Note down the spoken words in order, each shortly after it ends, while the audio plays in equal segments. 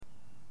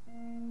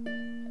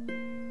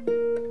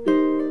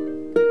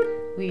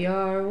We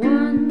are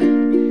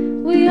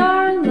one, we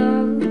are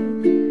love,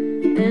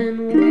 and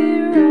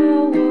we're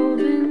all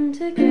woven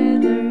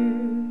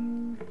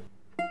together.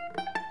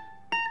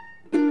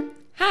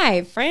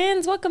 Hi,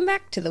 friends. Welcome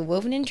back to the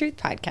Woven in Truth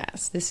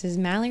podcast. This is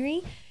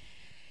Mallory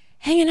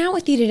hanging out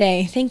with you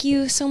today. Thank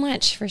you so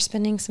much for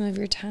spending some of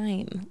your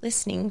time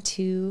listening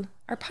to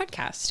our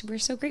podcast. We're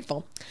so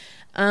grateful.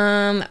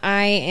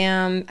 I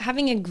am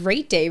having a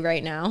great day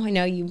right now. I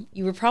know you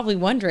were probably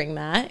wondering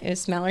that.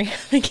 Is Mallory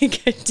having a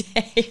good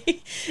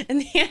day?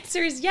 And the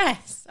answer is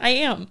yes, I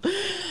am.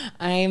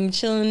 I'm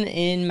chilling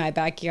in my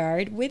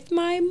backyard with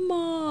my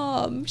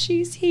mom.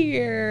 She's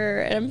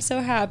here, and I'm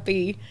so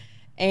happy.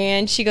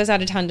 And she goes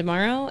out of town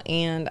tomorrow,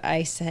 and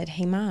I said,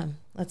 hey, Mom,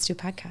 let's do a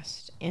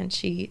podcast. And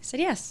she said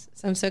yes,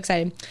 so I'm so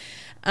excited.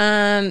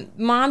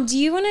 Mom, do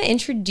you want to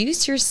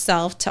introduce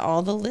yourself to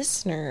all the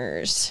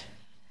listeners?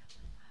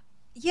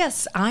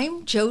 Yes,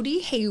 I'm Jody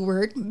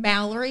Hayward,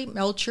 Mallory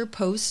Melcher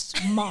Post's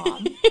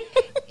mom,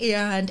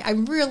 and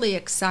I'm really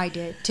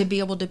excited to be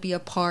able to be a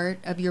part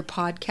of your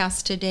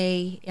podcast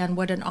today, and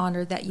what an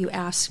honor that you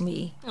asked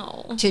me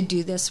to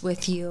do this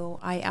with you.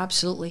 I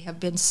absolutely have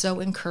been so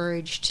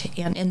encouraged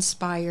and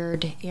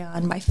inspired,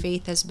 and my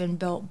faith has been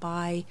built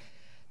by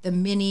the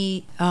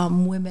many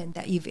women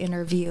that you've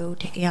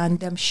interviewed and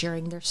them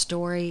sharing their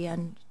story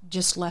and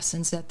just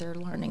lessons that they're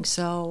learning.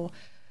 So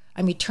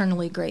I'm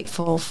eternally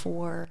grateful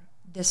for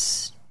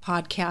this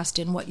podcast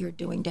and what you're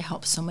doing to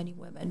help so many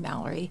women,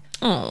 Mallory.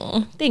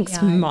 Oh, thanks,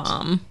 And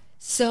Mom.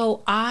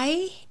 So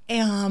I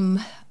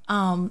am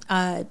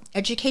an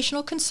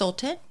educational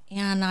consultant,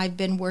 and I've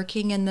been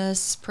working in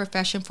this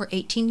profession for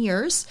 18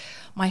 years.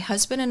 My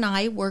husband and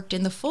I worked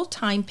in the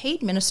full-time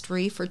paid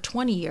ministry for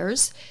 20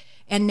 years,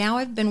 and now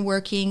I've been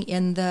working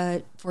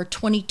for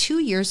 22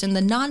 years in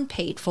the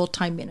non-paid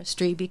full-time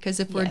ministry, because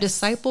if we're a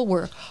disciple,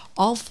 we're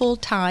all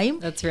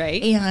full-time. That's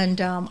right. And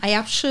I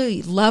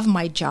actually love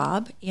my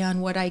job, and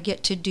what I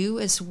get to do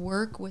is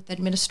work with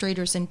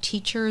administrators and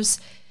teachers,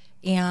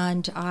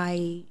 and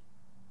I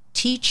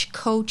teach,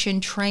 coach,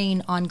 and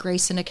train on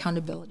grace and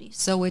accountability.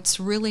 So it's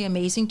really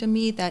amazing to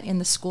me that in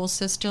the school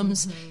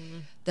systems,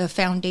 the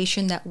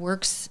foundation that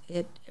works,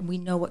 we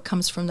know what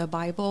comes from the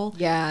Bible.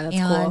 Yeah, that's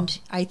cool. And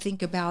I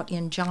think about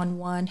in John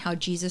 1 how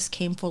Jesus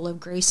came full of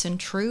grace and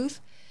truth,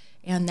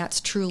 and that's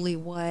truly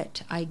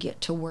what I get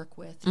to work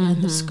with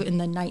in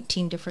the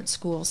 19 different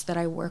schools that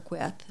I work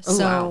with.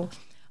 Wow.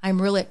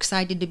 I'm really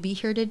excited to be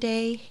here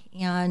today.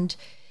 And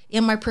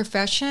in my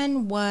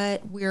profession,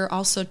 what we're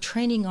also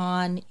training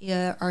on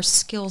are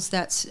skills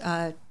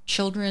that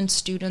children,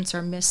 students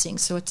are missing.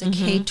 So it's a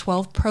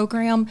K-12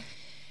 program.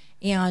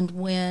 And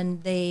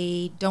when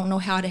they don't know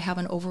how to have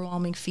an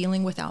overwhelming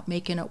feeling without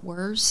making it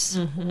worse,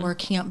 or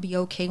can't be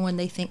okay when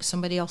they think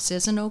somebody else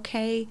isn't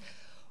okay,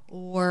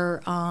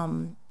 or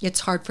it's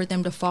hard for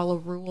them to follow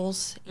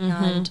rules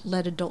and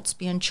let adults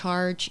be in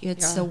charge,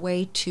 it's a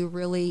way to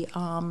really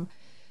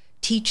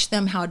teach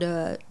them how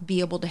to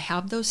be able to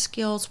have those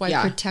skills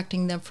while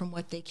protecting them from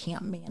what they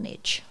can't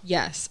manage.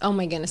 Yes. Oh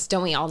my goodness.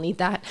 Don't we all need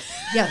that?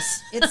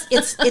 Yes.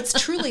 It's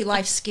truly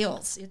life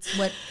skills. It's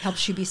what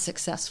helps you be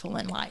successful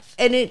in life.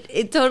 And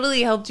it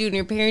totally helped you in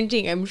your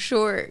parenting, I'm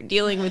sure,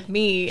 dealing with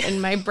me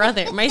and my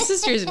brother. My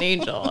sister's an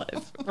angel,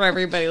 for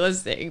everybody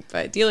listening,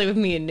 but dealing with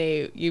me and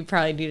Nate, you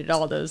probably needed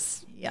all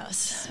those.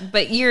 Yes.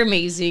 But you're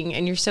amazing,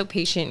 and you're so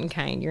patient and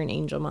kind. You're an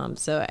angel, Mom.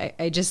 So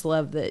I just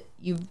love that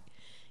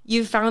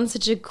you've found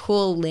such a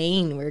cool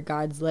lane where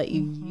God's let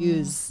you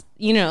use,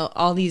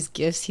 all these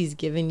gifts he's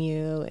given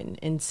you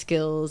and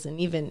skills and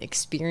even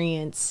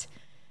experience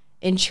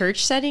in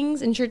church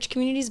settings, in church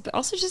communities, but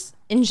also just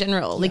in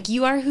general. Like,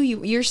 you are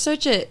you're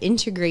such an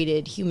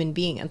integrated human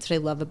being. That's what I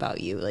love about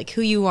you. Like,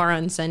 who you are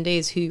on Sunday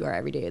is who you are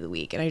every day of the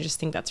week. And I just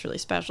think that's really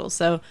special.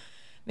 So I'm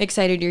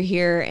excited you're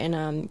here,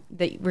 and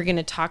that we're going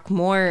to talk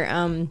more.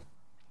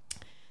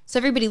 So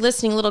everybody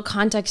listening, a little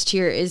context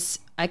here is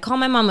I call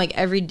my mom like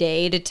every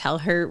day to tell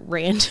her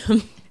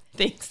random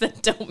things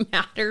that don't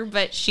matter,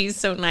 but she's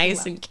so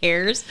nice and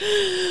cares.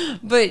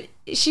 But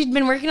she'd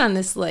been working on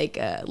this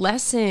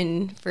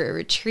lesson for a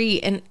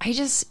retreat, and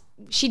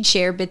she'd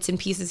share bits and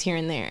pieces here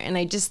and there, and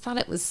I just thought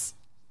it was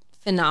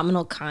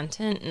phenomenal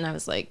content, and I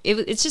was like,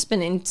 it's just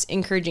been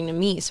encouraging to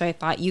me, so I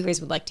thought you guys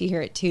would like to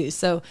hear it too.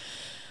 So,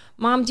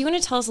 Mom, do you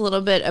want to tell us a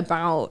little bit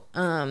about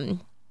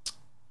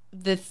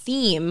the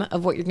theme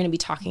of what you're going to be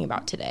talking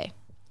about today?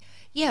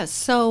 Yes,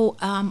 so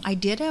I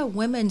did a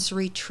women's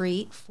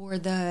retreat for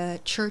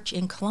the church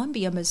in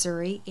Columbia,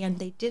 Missouri, and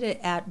they did it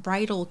at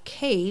Bridal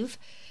Cave,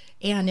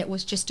 and it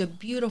was just a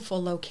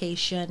beautiful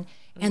location,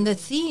 and the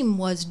theme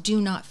was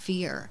Do Not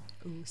Fear,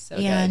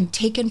 and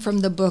taken from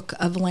the book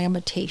of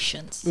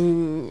Lamentations.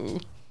 Ooh,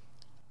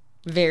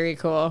 very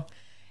cool.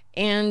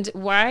 And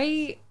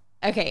why...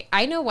 Okay,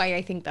 I know why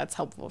I think that's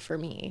helpful for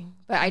me,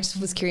 but I just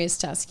was curious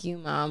to ask you,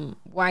 Mom,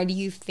 why do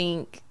you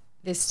think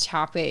this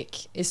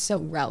topic is so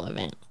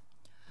relevant?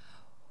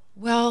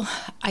 Well,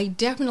 I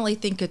definitely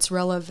think it's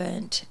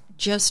relevant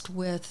just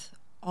with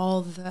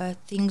all the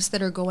things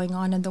that are going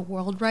on in the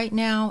world right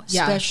now,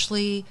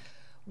 especially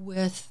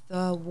with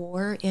the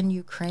war in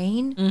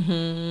Ukraine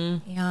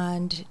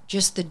and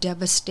just the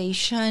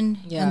devastation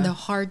and the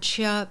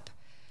hardship,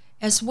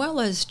 as well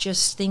as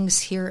just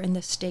things here in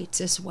the States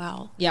as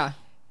well. Yeah.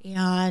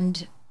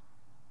 And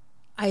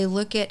I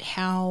look at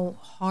how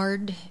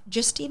hard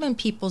just even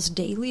people's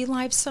daily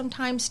lives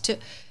sometimes to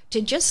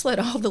just let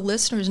all the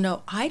listeners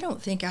know, I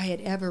don't think I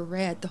had ever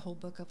read the whole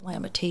book of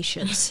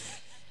Lamentations.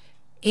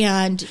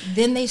 And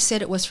then they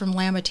said it was from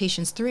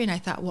Lamentations 3, and I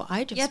thought, well,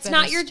 I just... Yeah, it's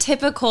not your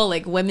typical,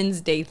 like, Women's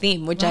Day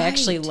theme, which I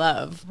actually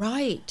love.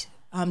 Right.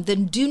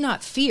 Then Do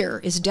Not Fear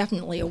is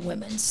definitely a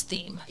women's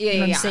theme. Yeah, you know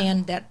what yeah. I'm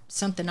saying? That's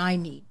something I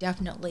need,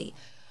 definitely.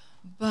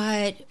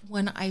 But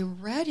when I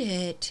read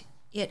it,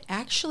 it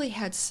actually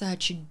had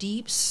such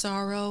deep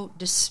sorrow,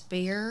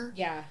 despair.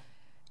 Yeah.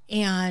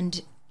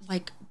 And,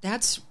 like,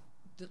 that's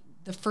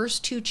the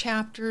first 2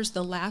 chapters,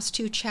 the last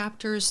 2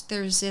 chapters,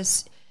 there's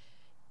this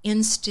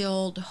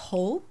instilled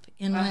hope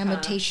in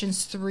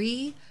Lamentations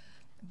 3,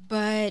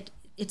 but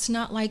it's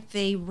not like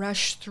they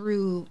rush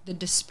through the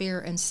despair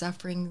and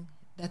suffering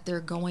that they're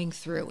going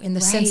through, in the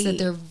sense that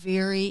they're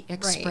very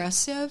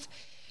expressive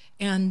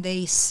and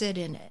they sit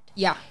in it.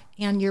 Yeah.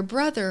 And your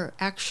brother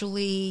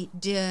actually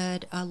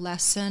did a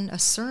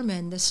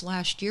sermon this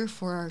last year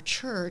for our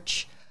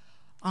church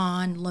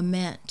on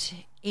lament.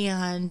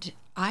 And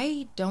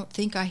I don't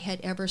think I had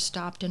ever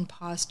stopped and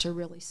paused to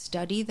really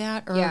study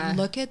that or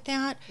look at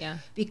that,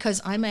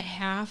 because I'm a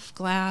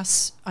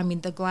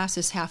the glass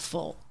is half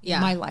full in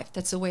my life.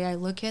 That's the way I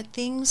look at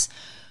things,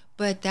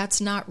 but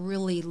that's not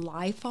really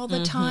life all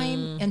the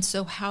time. And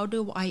so how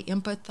do I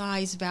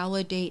empathize,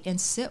 validate, and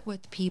sit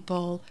with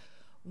people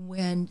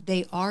when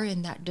they are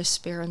in that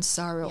despair and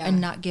sorrow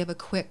and not give a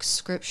quick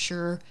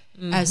scripture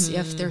as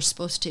if they're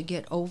supposed to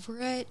get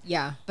over it,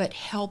 but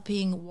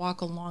helping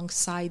walk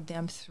alongside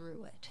them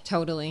through it.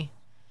 Totally.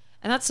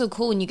 And that's so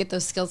cool when you get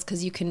those skills,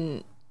 because you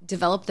can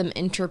develop them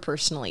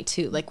interpersonally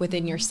too, like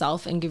within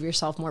yourself, and give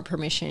yourself more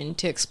permission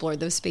to explore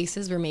those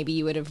spaces where maybe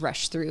you would have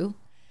rushed through,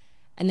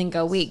 and then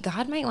go, wait,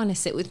 God might want to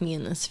sit with me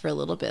in this for a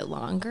little bit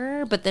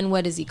longer, but then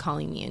what is he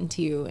calling me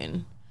into?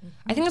 And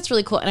I think that's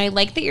really cool. And I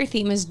like that your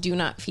theme is Do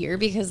Not Fear,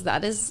 because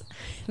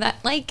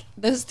like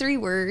those 3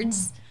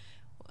 words,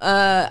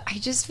 I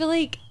just feel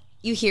like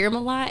you hear them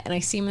a lot, and I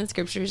see them in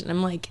scriptures, and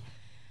I'm like,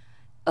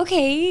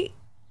 okay,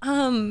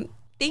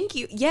 thank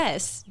you.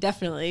 Yes,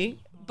 definitely.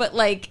 But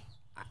like,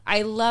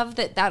 I love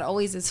that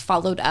always is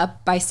followed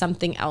up by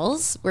something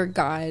else where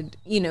God,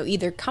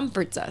 either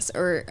comforts us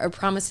or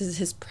promises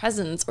his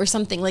presence or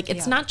something. Like,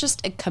 it's not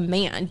just a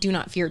command, do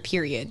not fear,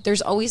 period.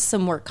 There's always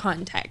some more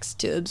context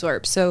to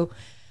absorb. So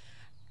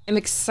I'm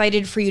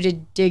excited for you to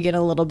dig in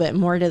a little bit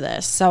more to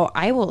this. So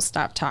I will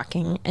stop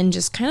talking and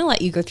just kind of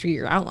let you go through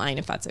your outline,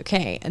 if that's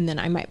okay. And then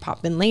I might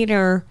pop in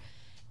later.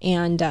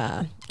 And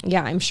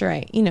I'm sure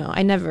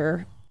I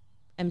never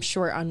am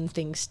short on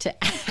things to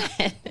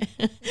add.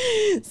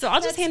 So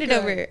I'll just hand it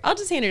over. I'll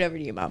just hand it over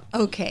to you, Mom.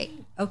 Okay.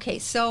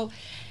 So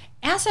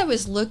as I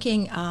was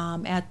looking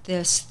at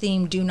this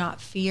theme, Do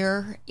Not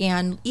Fear,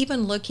 and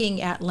even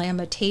looking at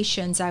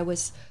Lamentations, I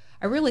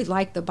really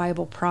like the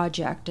Bible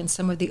Project and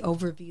some of the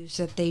overviews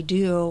that they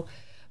do,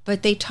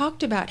 but they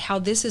talked about how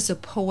this is a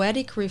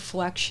poetic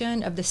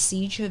reflection of the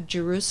siege of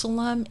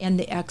Jerusalem and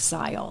the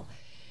exile.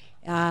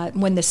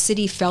 When the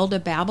city fell to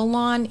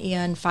Babylon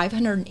in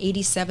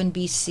 587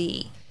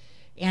 BC.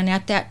 And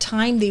at that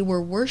time, they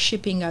were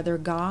worshiping other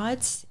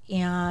gods,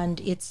 and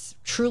it's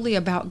truly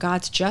about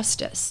God's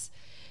justice.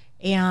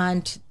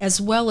 And as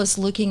well as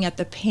looking at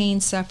the pain,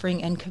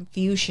 suffering, and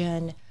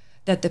confusion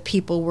that the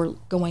people were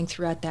going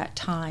through at that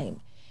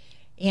time.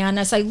 And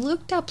as I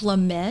looked up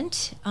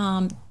lament,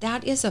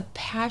 that is a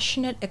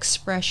passionate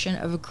expression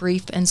of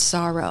grief and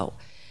sorrow.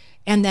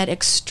 And that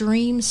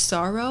extreme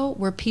sorrow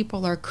where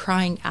people are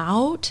crying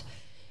out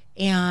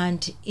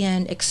and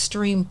in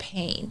extreme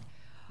pain.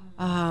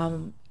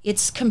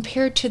 It's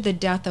compared to the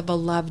death of a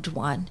loved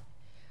one.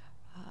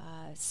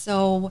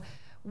 So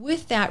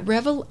with that,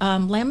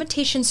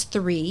 Lamentations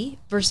 3,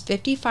 verse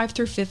 55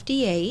 through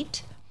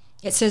 58,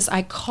 it says,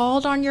 I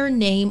called on your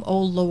name, O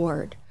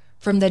Lord,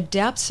 from the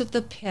depths of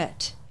the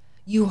pit.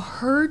 You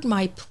heard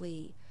my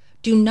plea.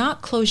 Do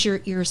not close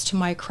your ears to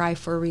my cry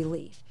for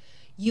relief.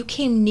 You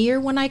came near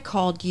when I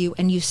called you,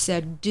 and you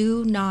said,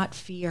 do not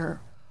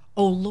fear.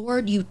 O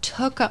Lord, you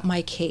took up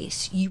my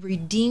case. You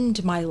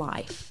redeemed my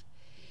life.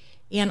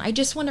 And I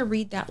just want to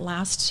read that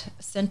last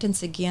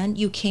sentence again.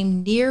 You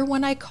came near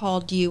when I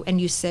called you, and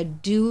you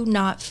said, do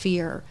not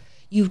fear.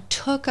 You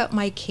took up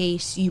my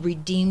case. You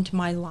redeemed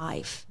my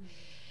life.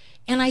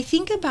 And I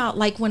think about,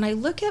 like, when I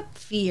look at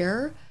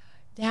fear,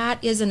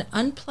 that is an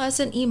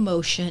unpleasant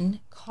emotion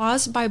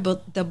caused by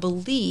the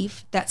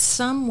belief that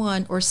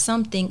someone or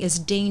something is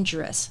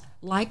dangerous,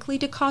 likely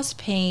to cause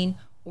pain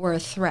or a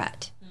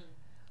threat,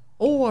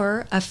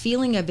 or a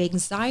feeling of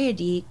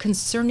anxiety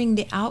concerning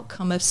the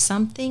outcome of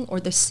something or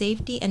the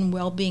safety and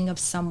well-being of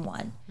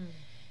someone.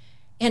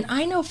 And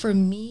I know for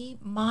me,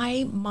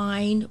 my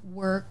mind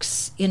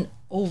works in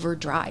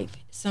overdrive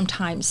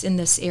sometimes in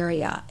this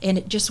area, and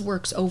it just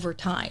works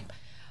overtime.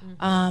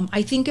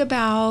 I think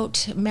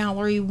about,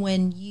 Mallory,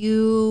 when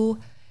you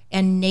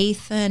and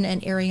Nathan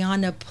and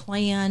Ariana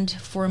planned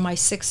for my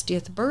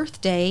 60th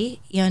birthday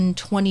in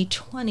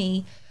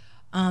 2020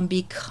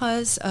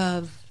 because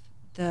of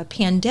the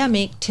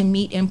pandemic to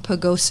meet in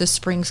Pagosa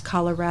Springs,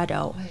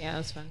 Colorado. Oh, yeah,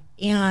 that's fun.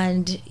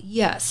 And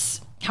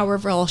yes,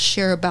 however, I'll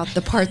share about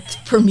the part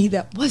for me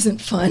that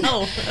wasn't fun.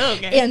 Oh,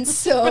 okay. And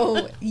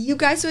so you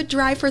guys would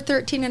drive for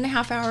 13 and a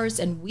half hours,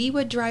 and we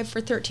would drive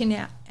for 13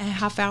 and a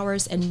half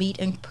hours and meet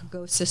in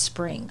Pagosa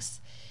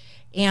Springs.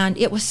 And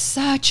it was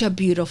such a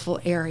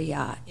beautiful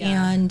area.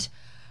 Yeah. And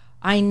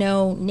I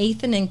know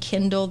Nathan and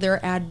Kendall,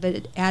 they're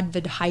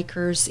avid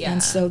hikers, Yeah.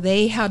 and so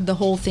they had the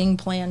whole thing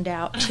planned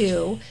out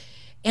too.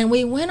 And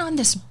we went on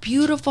this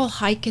beautiful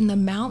hike in the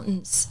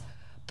mountains.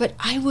 But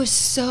I was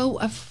so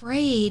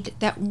afraid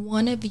that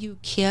one of you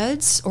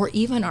kids, or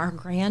even our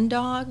grand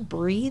dog,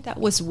 Bree, that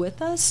was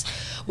with us,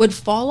 would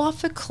fall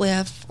off a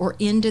cliff or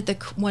into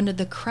one of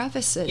the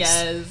crevices.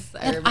 Yes,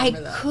 I and I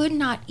remember that. could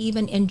not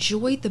even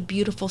enjoy the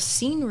beautiful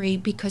scenery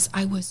because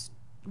I was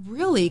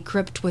really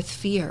gripped with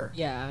fear.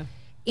 Yeah.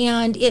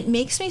 And it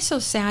makes me so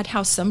sad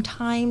how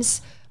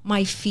sometimes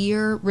my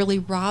fear really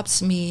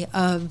robs me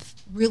of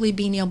really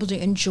being able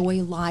to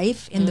enjoy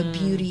life and the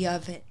beauty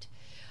of it.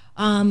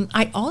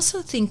 I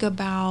also think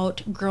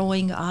about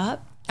growing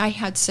up. I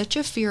had such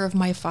a fear of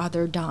my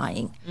father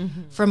dying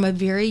from a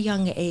very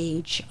young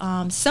age.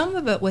 Some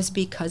of it was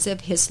because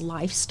of his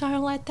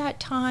lifestyle at that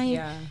time.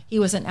 Yeah. He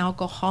was an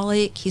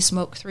alcoholic. He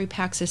smoked 3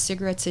 packs of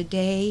cigarettes a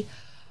day.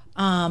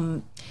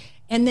 And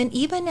then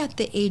even at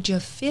the age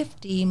of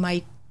 50,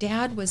 my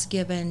dad was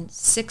given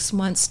 6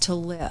 months to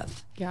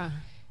live. Yeah.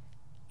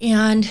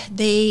 And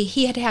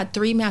he had had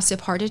 3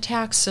 massive heart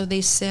attacks, so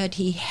they said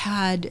he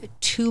had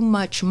too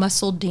much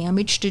muscle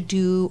damage to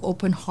do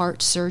open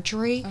heart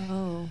surgery.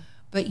 Oh.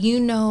 But you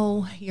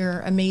know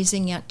your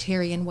amazing Aunt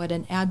Terry and what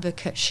an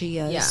advocate she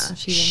is. Yeah,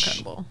 she's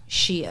incredible.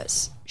 She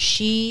is.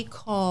 She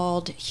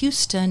called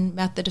Houston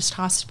Methodist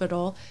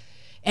Hospital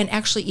and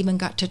actually even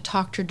got to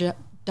talk to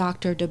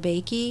Dr.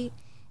 DeBakey.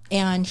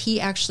 And he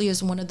actually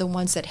is one of the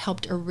ones that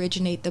helped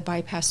originate the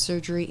bypass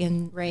surgery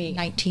in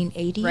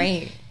 1980.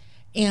 Right.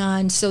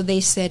 And so they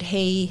said,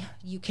 hey,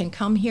 you can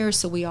come here.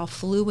 So we all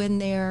flew in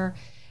there.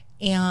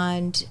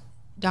 And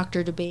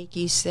Dr.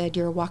 DeBakey said,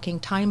 you're a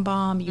walking time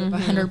bomb. You have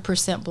 100%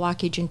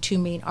 blockage in 2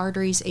 main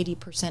arteries,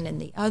 80% in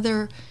the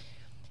other.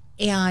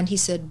 And he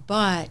said,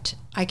 but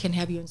I can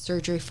have you in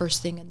surgery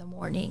first thing in the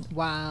morning.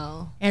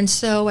 Wow. And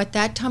so at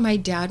that time, my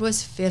dad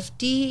was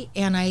 50.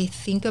 And I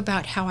think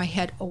about how I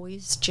had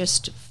always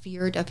just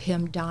feared of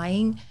him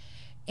dying.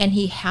 And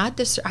he had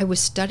this, I was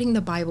studying the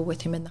Bible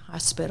with him in the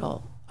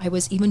hospital. I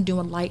was even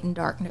doing light and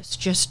darkness,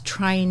 just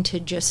trying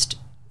to just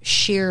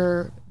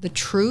share the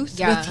truth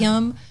with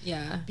him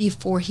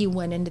before he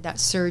went into that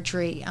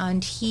surgery.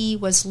 And he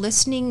was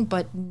listening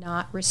but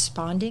not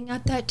responding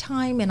at that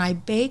time. And I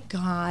begged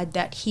God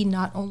that he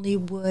not only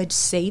would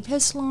save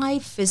his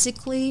life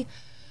physically,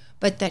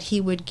 but that he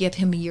would give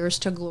him years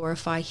to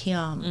glorify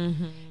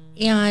him.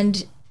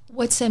 And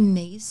what's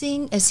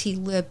amazing is he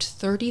lived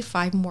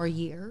 35 more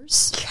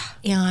years.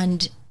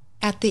 And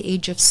at the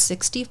age of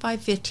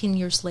 65, 15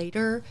 years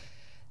later,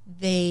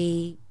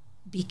 they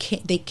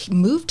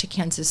moved to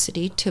Kansas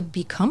City to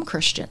become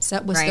Christians.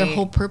 That was their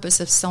whole purpose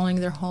of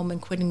selling their home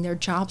and quitting their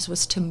jobs,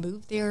 was to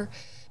move there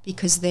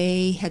because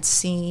they had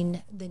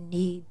seen the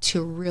need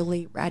to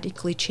really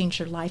radically change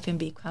their life and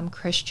become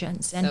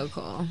Christians. And So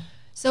cool.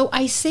 so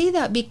I say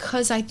that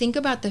because I think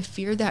about the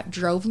fear that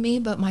drove me,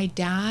 but my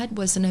dad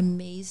was an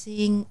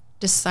amazing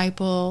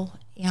disciple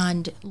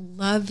and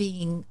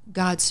loving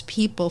God's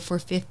people for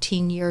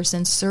 15 years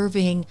and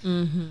serving,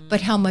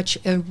 but how much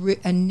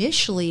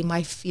initially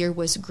my fear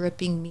was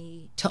gripping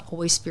me to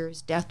always fear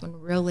his death,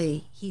 when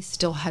really he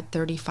still had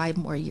 35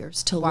 more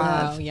years to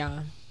Wow. live.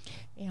 Yeah.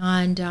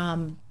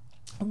 And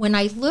when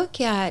I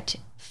look at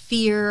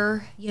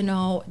fear, you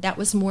know, that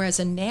was more as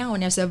a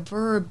noun, as a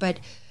verb, but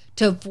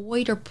to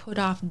avoid or put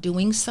off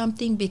doing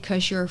something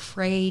because you're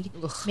afraid,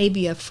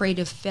 maybe afraid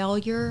of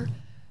failure.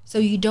 So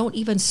you don't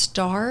even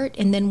start.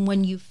 And then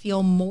when you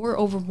feel more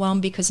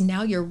overwhelmed because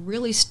now you're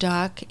really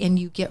stuck and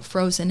you get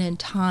frozen in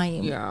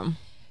time. Yeah.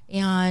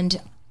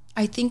 And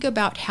I think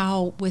about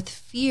how with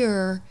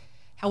fear,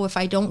 how if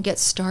I don't get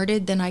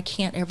started, then I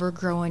can't ever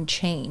grow and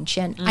change.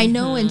 And I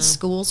know in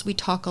schools we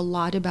talk a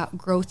lot about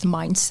growth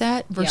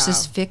mindset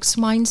versus fixed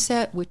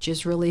mindset, which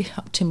is really,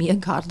 to me, a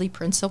godly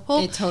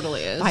principle. It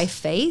totally is. By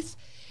faith.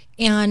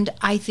 And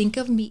I think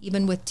of me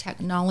even with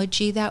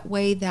technology that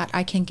way, that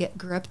I can get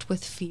gripped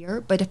with fear.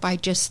 But if I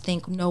just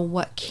think, no,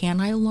 what can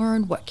I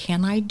learn? What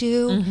can I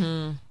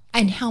do?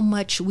 And how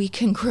much we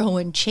can grow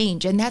and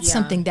change. And that's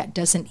something that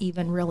doesn't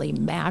even really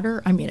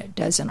matter. I mean, it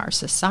does in our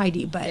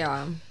society, but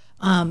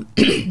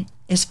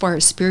as far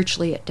as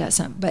spiritually, it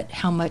doesn't. But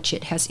how much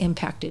it has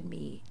impacted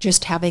me,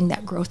 just having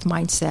that growth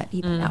mindset,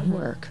 even at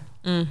work.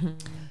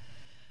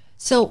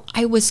 So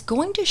I was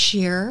going to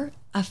share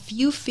a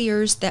few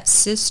fears that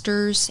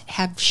sisters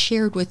have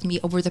shared with me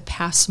over the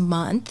past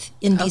month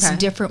in these Okay.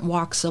 different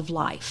walks of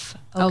life.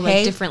 Oh,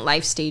 like different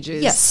life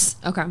stages. Yes.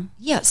 Okay.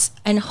 Yes,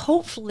 and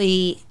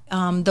hopefully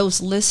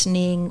those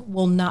listening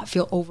will not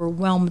feel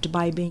overwhelmed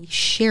by me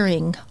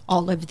sharing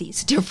all of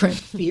these different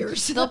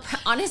fears.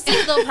 Honestly,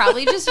 they'll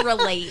probably just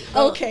relate.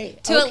 Okay,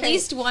 To at okay.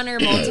 least one or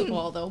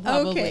multiple, they'll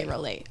probably Okay.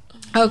 relate.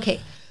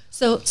 Okay,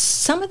 so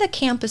some of the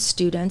campus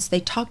students, they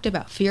talked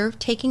about fear of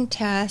taking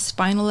tests,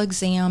 final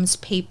exams,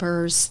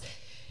 papers,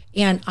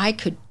 and I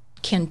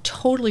can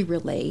totally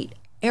relate.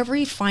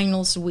 Every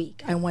finals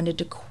week, I wanted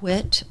to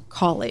quit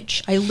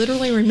college. I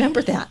literally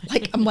remember that.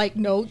 Like, I'm like,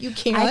 no, you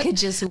can't. I could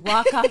just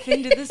walk off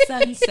into the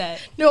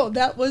sunset. No,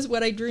 that was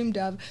what I dreamed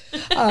of.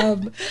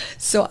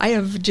 So I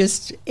have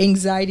just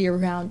anxiety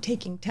around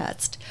taking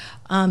tests.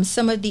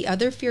 Some of the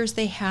other fears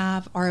they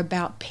have are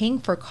about paying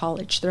for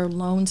college, their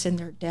loans and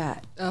their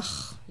debt,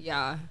 Ugh,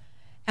 yeah.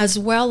 as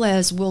well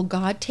as will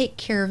God take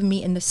care of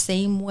me in the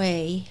same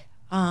way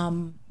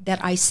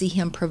that I see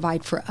him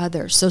provide for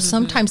others. So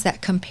sometimes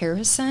that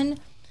comparison,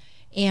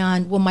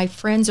 and will my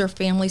friends or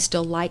family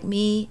still like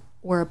me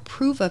or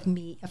approve of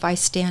me if I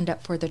stand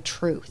up for the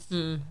truth?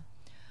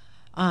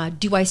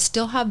 Do I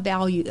still have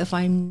value if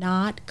I'm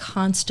not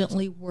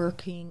constantly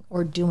working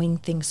or doing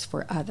things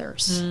for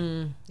others?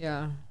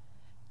 Yeah.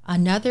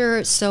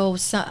 Another,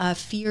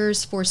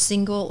 fears for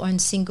single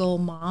and single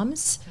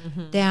moms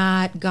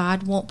that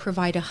God won't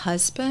provide a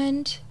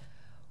husband,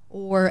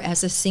 or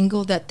as a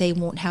single that they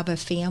won't have a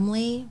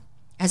family.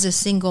 As a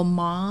single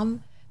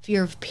mom,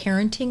 fear of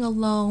parenting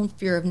alone,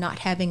 fear of not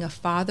having a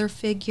father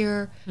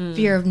figure,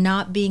 fear of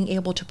not being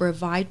able to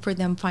provide for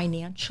them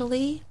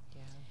financially.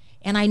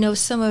 And I know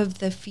some of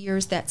the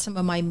fears that some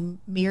of my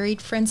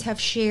married friends have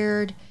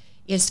shared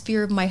is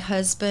fear of my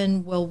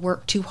husband will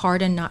work too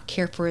hard and not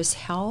care for his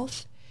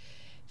health.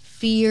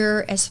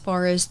 Fear as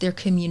far as their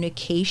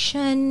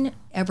communication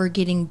ever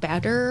getting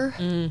better.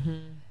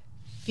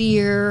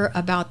 Fear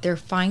about their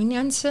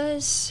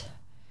finances.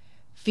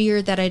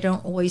 Fear that I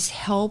don't always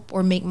help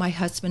or make my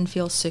husband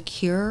feel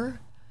secure.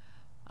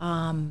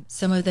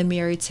 Some of the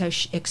marrieds have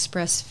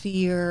expressed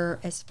fear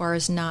as far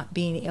as not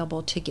being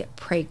able to get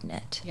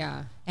pregnant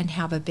Yeah. and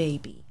have a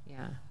baby.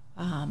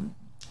 Yeah.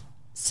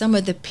 Some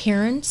of the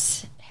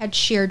parents had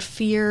shared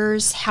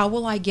fears. How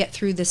will I get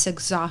through this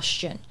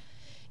exhaustion?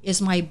 Is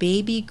my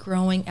baby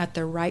growing at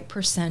the right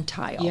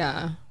percentile?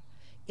 Yeah.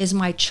 Is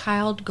my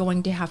child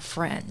going to have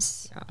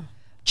friends? Yeah.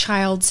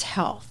 Child's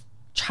health,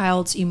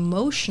 child's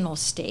emotional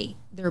state,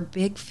 their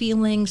big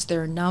feelings,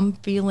 their numb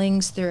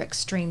feelings, their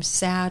extreme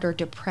sad or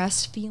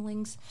depressed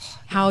feelings.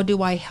 How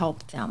do I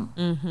help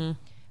them?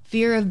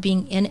 Fear of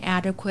being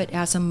inadequate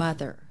as a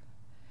mother.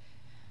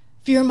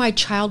 Fear my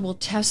child will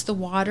test the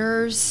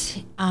waters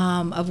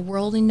of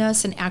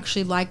worldliness and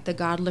actually like the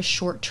godless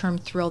short-term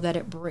thrill that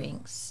it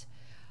brings.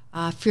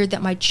 Fear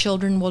that my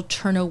children will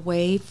turn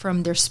away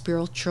from their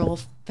spiritual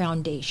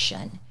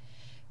foundation.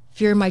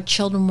 Fear my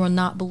children will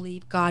not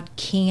believe God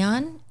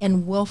can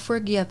and will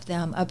forgive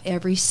them of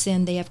every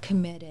sin they have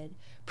committed,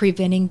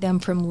 preventing them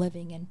from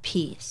living in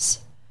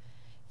peace.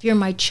 Fear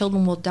my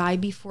children will die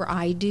before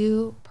I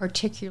do,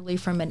 particularly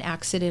from an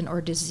accident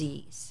or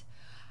disease.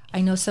 I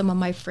know some of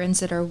my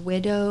friends that are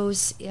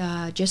widows,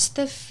 just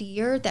the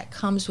fear that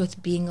comes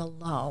with being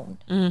alone.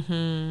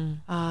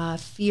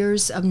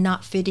 Fears of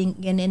not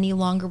fitting in any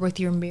longer with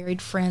your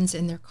married friends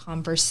in their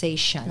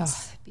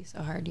conversations. It'd be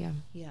so hard, yeah.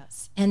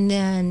 Yes. And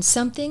then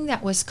something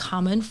that was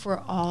common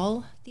for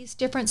all these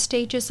different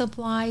stages of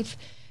life,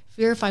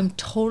 fear if I'm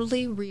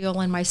totally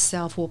real in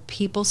myself, will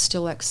people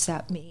still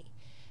accept me?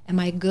 Am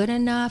I good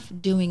enough,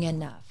 doing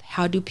enough?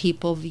 How do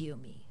people view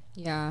me?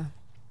 Yeah.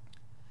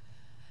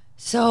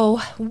 So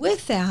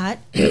with that,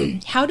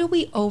 how do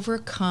we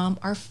overcome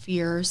our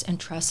fears and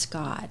trust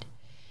God?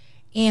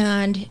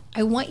 And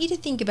I want you to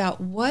think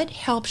about what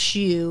helps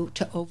you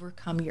to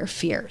overcome your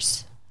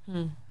fears.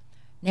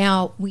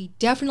 Now, we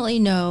definitely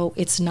know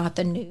it's not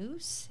the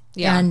news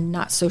and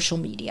not social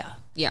media.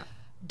 Yeah.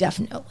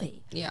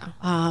 Definitely. Yeah.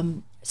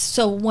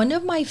 So one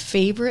of my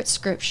favorite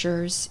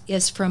scriptures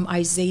is from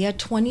Isaiah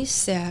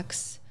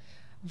 26,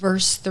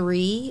 verse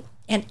 3.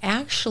 And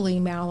actually,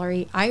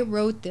 Mallory, I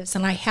wrote this,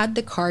 and I had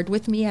the card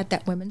with me at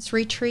that women's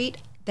retreat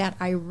that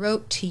I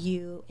wrote to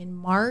you in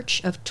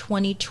March of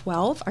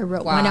 2012. I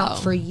wrote one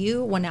out for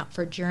you, one out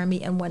for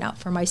Jeremy, and one out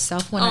for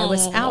myself when I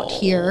was out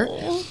here.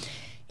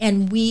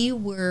 And we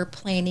were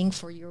planning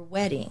for your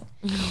wedding.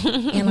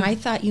 And I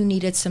thought you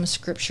needed some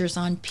scriptures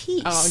on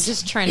peace. Oh,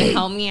 just trying to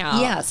help me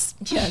out. Yes,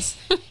 yes.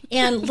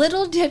 And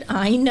little did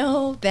I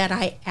know that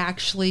I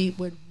actually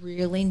would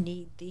really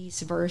need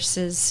these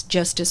verses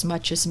just as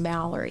much as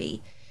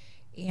Mallory.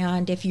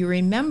 And if you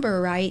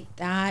remember, right,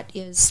 that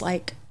is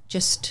like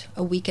just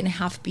a week and a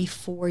half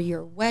before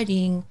your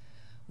wedding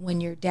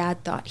when your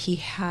dad thought he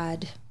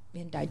had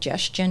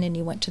indigestion and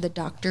he went to the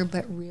doctor,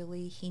 but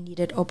really he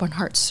needed open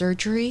heart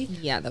surgery.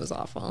 Yeah, that was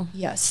awful.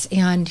 Yes,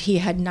 and he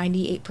had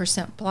 98%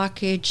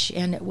 blockage,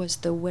 and it was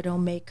the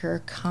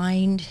Widowmaker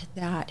kind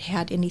that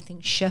had anything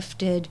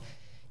shifted,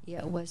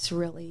 it was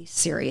really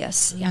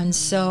serious. And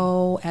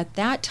so at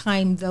that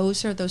time,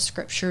 those are those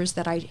scriptures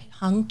that I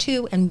hung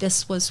to, and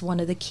this was one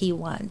of the key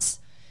ones.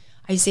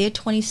 Isaiah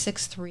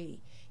 26:3.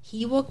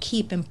 He will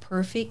keep in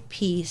perfect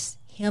peace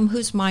him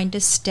whose mind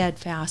is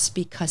steadfast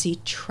because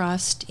he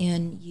trusts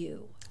in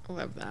you. I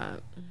love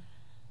that.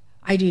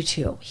 I do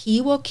too.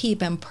 He will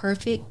keep in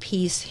perfect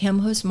peace him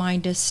whose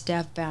mind is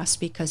steadfast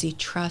because he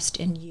trusts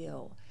in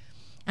you.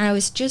 And I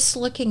was just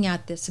looking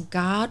at this.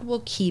 God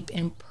will keep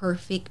in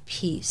perfect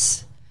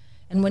peace.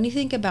 And when you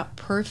think about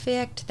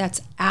perfect,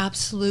 that's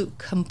absolute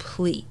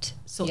complete.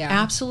 So Yeah.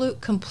 absolute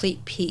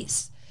complete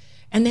peace.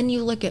 And then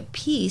you look at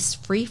peace,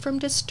 free from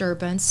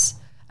disturbance,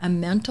 a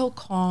mental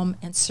calm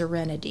and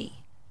serenity.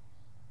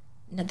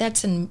 Now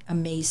that's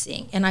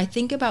amazing. And I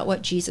think about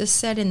what Jesus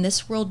said, in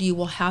this world you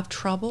will have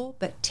trouble,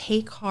 but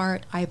take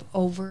heart, I've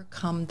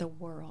overcome the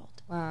world.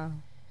 Wow.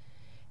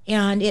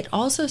 And it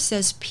also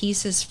says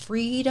peace is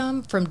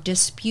freedom from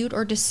dispute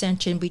or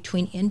dissension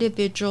between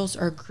individuals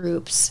or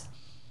groups,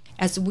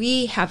 as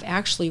we have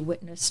actually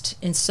witnessed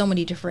in so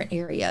many different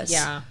areas.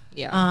 Yeah.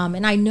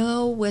 And I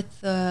know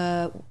with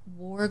the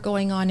war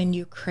going on in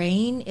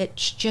Ukraine,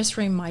 it's just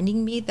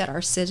reminding me that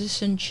our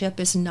citizenship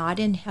is not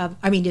in heaven.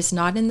 I mean, it's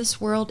not in this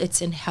world,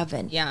 it's in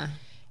heaven. Yeah.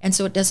 And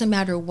so it doesn't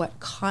matter what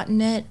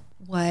continent,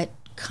 what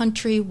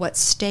country, what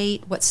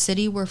state, what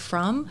city we're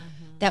from,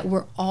 that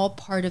we're all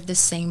part of the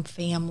same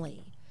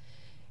family.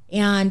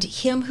 And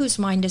him whose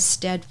mind is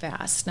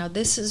steadfast. Now,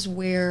 this is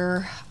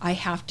where I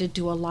have to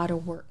do a lot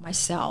of work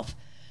myself,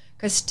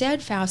 because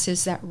steadfast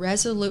is that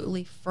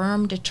resolutely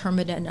firm,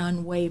 determined, and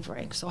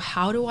unwavering. So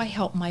how do I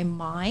help my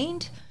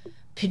mind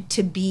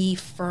to be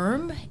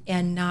firm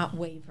and not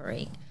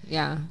wavering?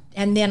 Yeah.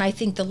 And then I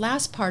think the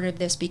last part of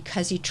this,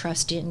 because he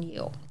trusts in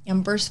you.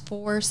 And verse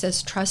 4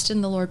 says, trust in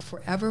the Lord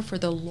forever, for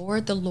the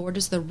Lord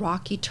is the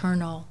rock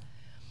eternal.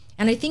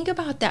 And I think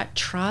about that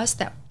trust,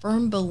 that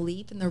firm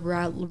belief in the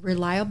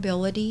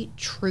reliability,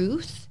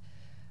 truth,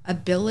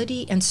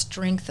 ability, and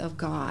strength of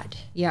God.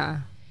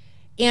 Yeah.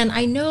 And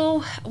I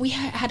know we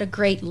had a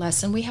great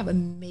lesson. We have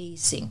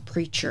amazing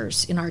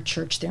preachers in our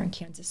church there in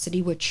Kansas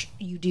City, which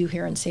you do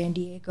here in San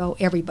Diego.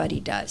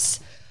 Everybody does.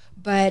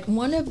 But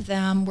one of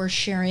them was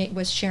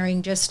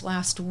sharing just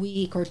last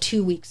week or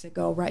 2 weeks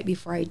ago, right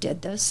before I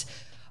did this,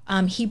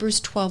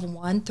 Hebrews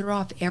 12:1, throw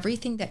off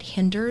everything that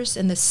hinders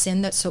and the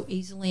sin that so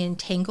easily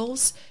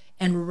entangles,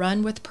 and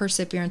run with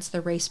perseverance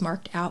the race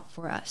marked out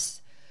for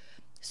us.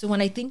 So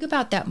when I think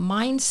about that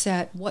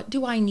mindset, what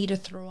do I need to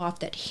throw off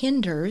that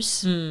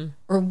hinders,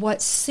 or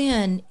what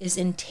sin is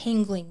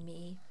entangling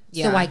me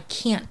so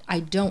I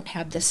don't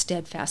have this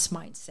steadfast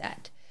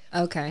mindset?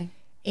 Okay.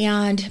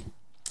 And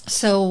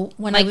so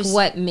when I was...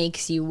 what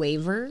makes you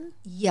waver?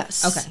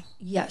 Yes. Okay.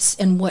 Yes.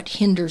 And what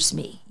hinders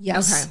me?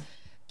 Yes. Okay.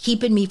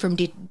 Keeping me from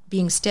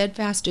being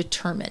steadfast,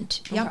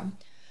 determined. Yep. Okay.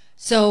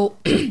 So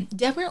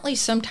definitely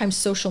sometimes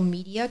social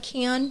media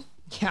can.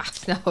 Yeah.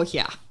 Oh,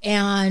 yeah.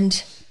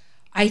 And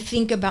I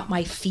think about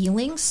my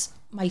feelings.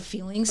 My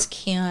feelings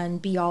can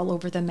be all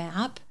over the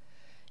map.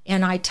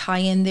 And I tie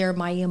in there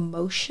my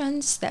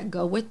emotions that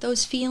go with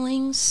those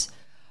feelings,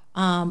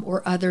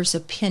 or others'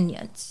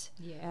 opinions.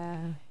 Yeah.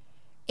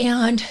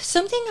 And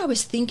something I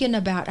was thinking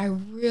about, I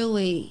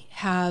really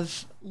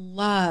have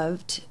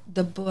loved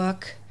the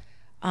book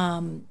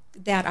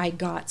that I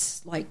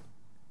got, like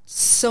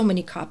so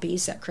many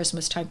copies at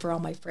Christmas time for all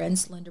my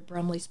friends, Linda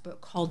Brumley's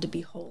book Called to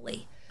Be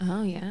Holy.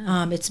 Oh,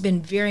 yeah. It's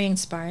been very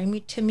inspiring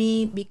to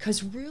me,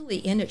 because really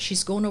in it,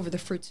 she's going over the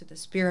fruits of the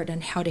Spirit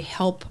and how to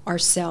help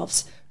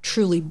ourselves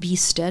truly be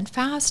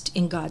steadfast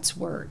in God's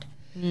Word.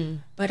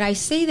 But I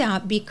say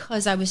that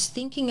because I was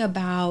thinking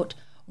about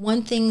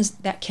one thing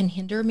that can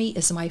hinder me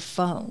is my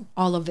phone.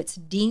 All of its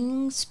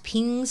dings,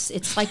 pings.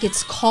 It's like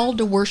it's called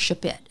to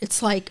worship it.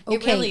 It's like, okay,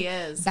 It really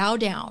is. bow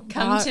down.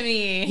 Come to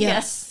me.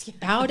 Yes.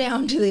 Bow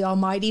down to the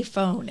almighty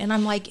phone. And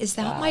I'm like, is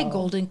that my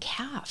golden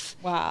calf?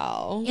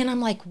 Wow. And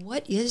I'm like,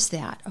 what is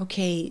that?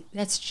 Okay,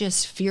 that's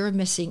just fear of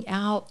missing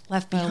out,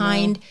 left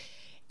behind.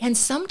 And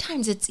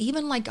sometimes it's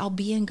even like I'll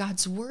be in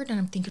God's Word and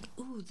I'm thinking,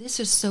 ooh, this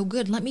is so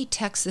good. Let me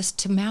text this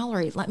to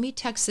Mallory. Let me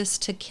text this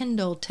to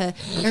Kendall, to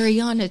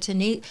Ariana, to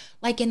Nate.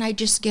 And I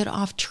just get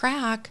off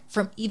track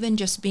from even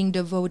just being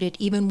devoted,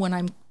 even when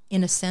I'm,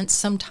 in a sense,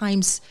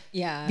 sometimes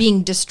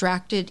being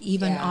distracted,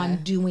 even on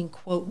doing,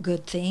 quote,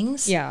 good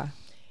things. Yeah.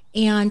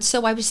 And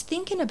so I was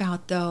thinking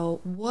about, though,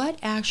 what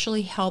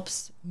actually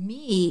helps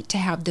me to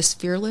have this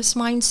fearless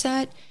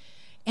mindset.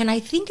 And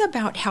I think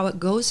about how it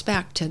goes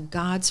back to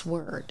God's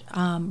Word.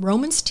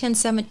 Romans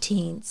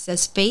 10:17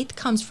 says, faith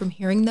comes from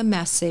hearing the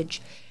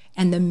message,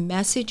 and the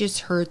message is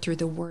heard through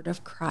the Word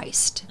of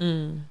Christ.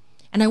 And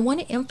I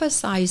want to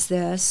emphasize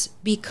this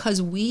because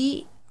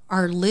we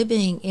are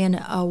living in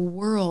a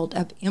world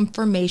of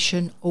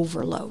information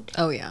overload.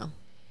 Oh, yeah.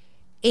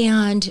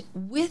 And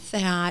with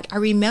that, I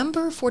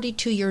remember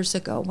 42 years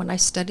ago when I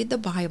studied the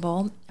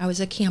Bible. I was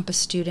a campus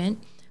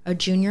student, a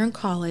junior in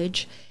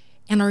college.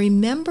 And I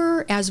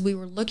remember as we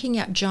were looking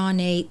at John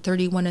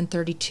 8:31 and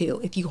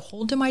 32, if you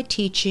hold to my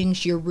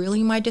teachings, you're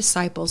really my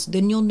disciples,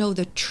 then you'll know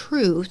the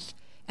truth,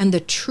 and the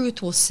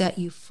truth will set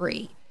you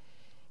free.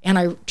 And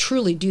I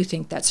truly do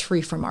think that's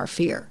free from our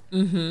fear.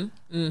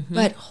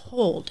 But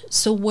hold.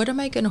 So what am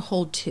I going to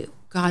hold to?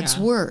 God's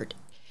word.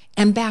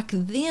 And back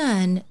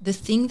then, the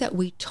thing that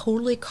we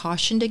totally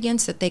cautioned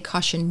against, that they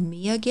cautioned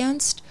me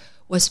against,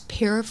 was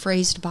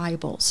paraphrased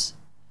Bibles.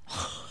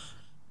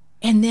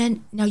 And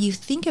then, now you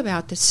think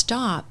about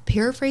the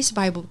paraphrased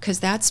Bible, because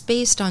that's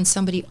based on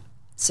somebody's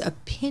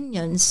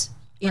opinions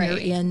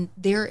in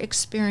their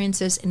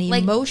experiences and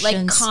emotions.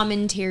 Like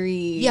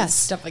commentary,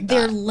 stuff like that.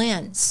 Their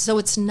lens. So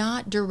it's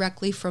not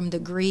directly from the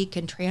Greek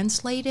and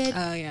translated.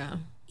 Oh, yeah.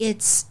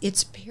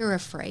 It's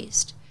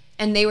paraphrased.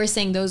 And they were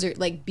saying those are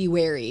like, be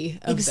wary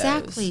of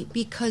Exactly, those.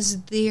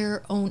 because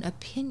their own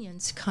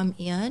opinions come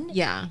in.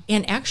 Yeah.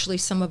 And actually,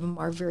 some of them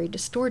are very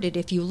distorted.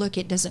 If you look,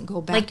 it doesn't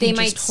go back. Like they and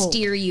might just hold.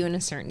 steer you in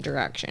a certain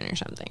direction or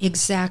something.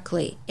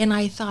 Exactly. And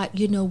I thought,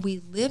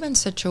 we live in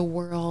such a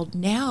world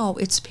now.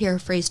 It's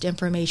paraphrased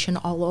information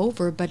all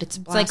over, but it's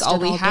blasted like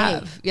all we day.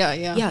 have. Yeah.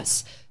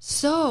 Yes.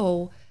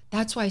 So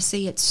that's why I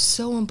say it's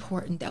so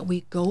important that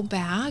we go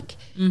back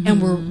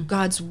and where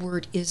God's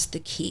word is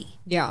the key.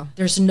 Yeah.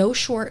 There's no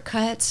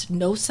shortcuts,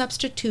 no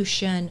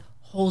substitution,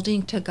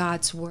 holding to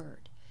God's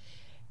word.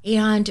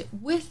 And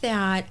with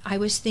that, I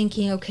was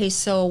thinking, okay,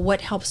 so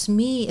what helps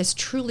me is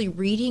truly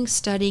reading,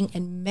 studying,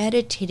 and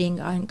meditating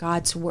on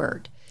God's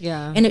word.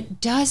 Yeah. And it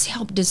does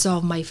help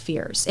dissolve my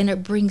fears, and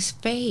it brings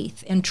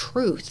faith and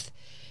truth.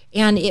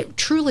 And it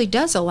truly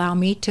does allow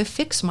me to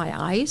fix my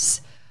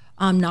eyes,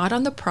 not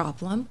on the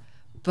problem,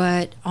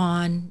 but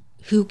on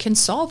who can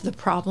solve the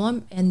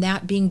problem, and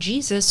that being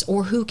Jesus,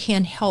 or who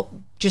can help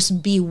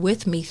just be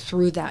with me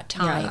through that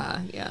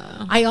time.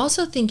 Yeah. I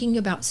also thinking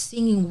about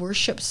singing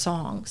worship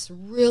songs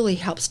really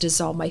helps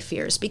dissolve my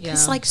fears,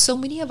 because like so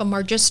many of them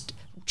are just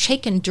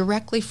taken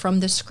directly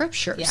from the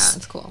scriptures. Yeah,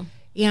 it's cool.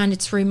 And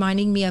it's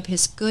reminding me of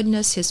his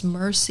goodness, his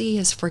mercy,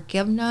 his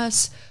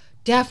forgiveness.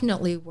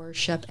 Definitely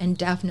worship and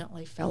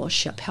definitely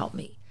fellowship help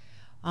me.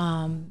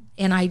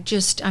 And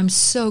I'm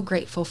so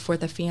grateful for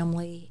the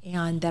family,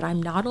 and that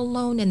I'm not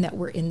alone, and that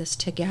we're in this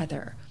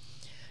together.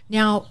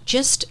 Now,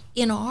 just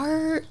in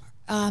our,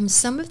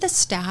 some of the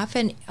staff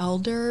and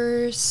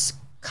elders,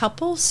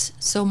 couples,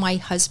 so my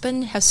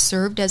husband has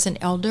served as an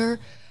elder,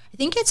 I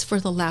think it's for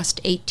the last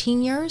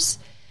 18 years.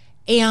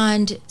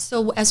 And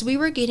so as we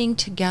were getting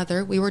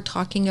together, we were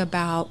talking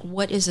about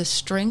what is a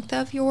strength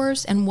of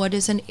yours and what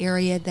is an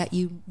area that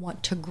you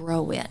want to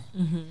grow in.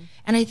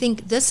 And I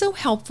think this is so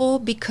helpful,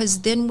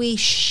 because then we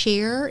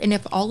share, and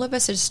if all of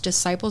us as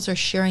disciples are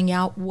sharing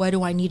out, what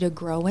do I need to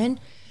grow in,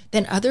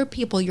 then other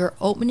people, you're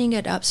opening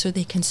it up so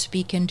they can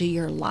speak into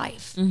your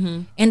life.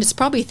 And it's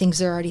probably things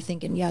they're already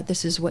thinking, yeah,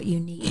 this is what you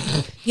need,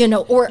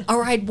 or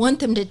I'd want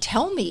them to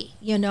tell me,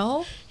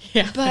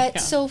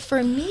 So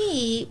for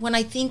me, when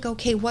I think,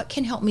 okay, what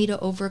can help me to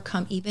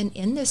overcome even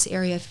in this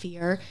area of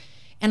fear?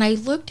 And I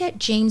looked at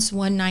James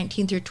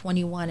 1:19 through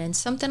 21, and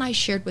something I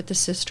shared with the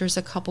sisters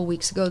a couple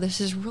weeks ago. This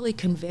is really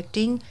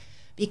convicting,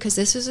 because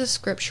this is a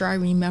scripture I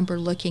remember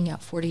looking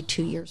at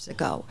 42 years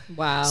ago.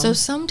 Wow. So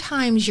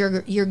sometimes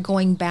you're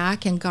going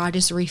back, and God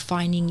is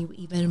refining you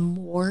even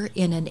more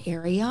in an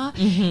area.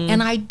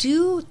 And I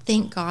do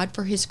thank God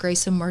for his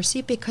grace and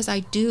mercy, because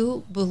I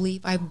do believe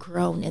I've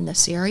grown in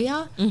this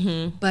area,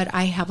 but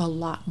I have a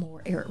lot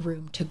more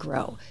room to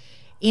grow.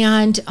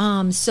 And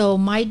so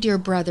my dear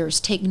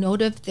brothers, take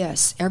note of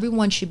this.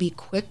 Everyone should be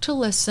quick to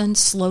listen,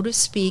 slow to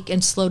speak,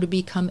 and slow to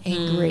become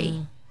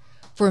angry.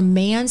 For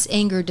man's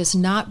anger does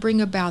not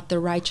bring about the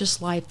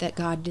righteous life that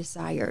God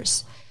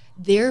desires.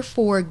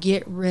 Therefore,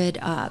 get rid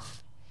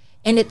of.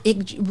 And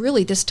it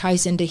really, this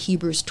ties into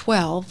Hebrews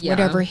 12,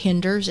 whatever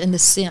hinders and the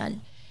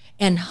sin.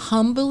 And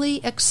humbly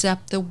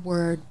accept the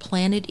word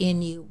planted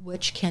in you,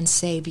 which can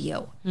save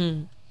you.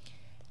 And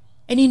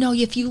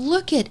if you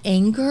look at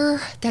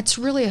anger, that's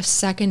really a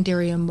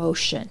secondary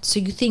emotion. So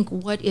you think,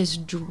 what is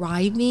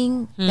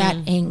driving that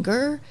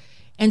anger?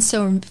 And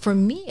so for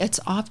me, it's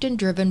often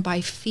driven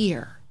by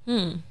fear.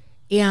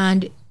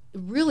 And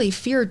really,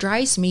 fear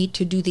drives me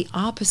to do the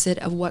opposite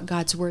of what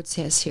God's word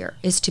says here,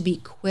 is to be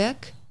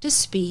quick to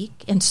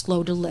speak and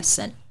slow to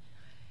listen.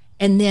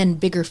 And then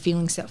bigger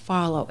feelings that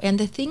follow. And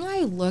the thing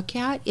I look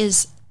at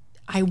is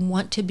I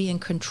want to be in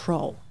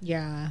control.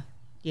 Yeah.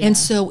 And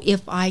so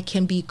if I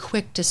can be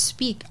quick to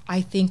speak,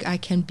 I think I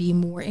can be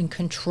more in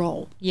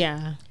control.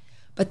 Yeah.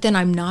 But then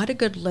I'm not a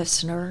good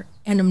listener,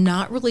 and I'm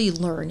not really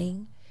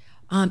learning,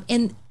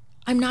 and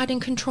I'm not in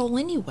control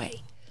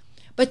anyway.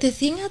 But the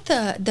thing at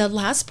the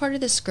last part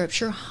of the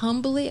scripture,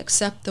 humbly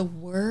accept the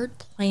word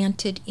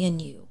planted in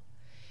you.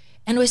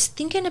 And I was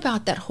thinking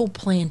about that whole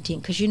planting,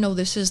 because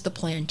this is the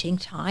planting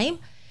time.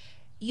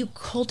 You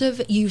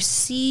cultivate, you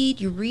seed,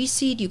 you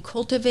reseed, you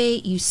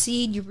cultivate, you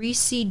seed, you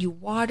reseed, you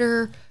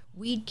water,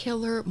 weed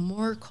killer,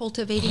 more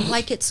cultivating,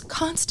 like it's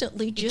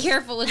constantly just... Be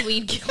careful with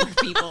weed killer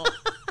people.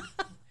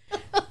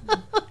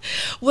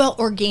 Well,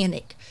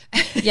 organic.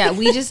 Yeah,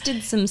 we just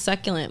did some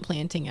succulent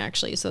planting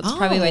actually, so that's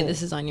probably why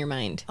this is on your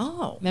mind.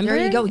 Oh, Remember?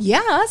 there you go.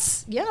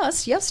 Yes,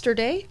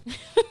 yesterday.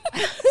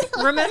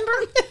 Remember?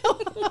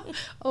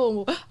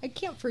 Oh, I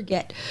can't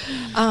forget.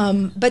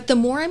 But the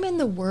more I'm in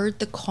the Word,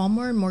 the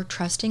calmer and more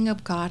trusting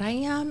of God I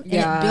am, and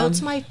Yeah. it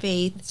builds my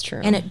faith. It's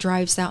true. And it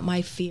drives out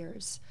my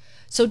fears.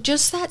 So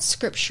just that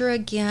scripture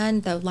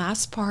again, the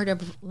last part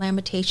of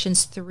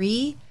Lamentations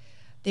 3,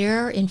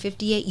 there in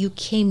 58, you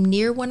came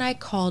near when I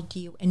called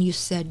you, and you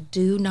said,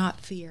 do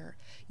not fear.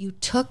 You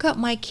took up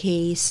my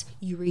case.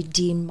 You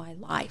redeemed my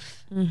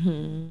life.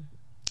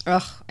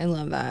 Ugh, I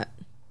love that.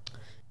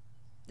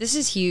 This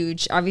is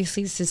huge.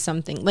 Obviously, this is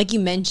something, like you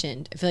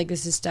mentioned, I feel like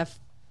this is stuff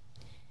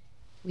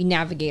we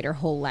navigate our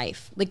whole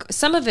life. Like,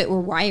 some of it we're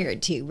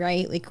wired to,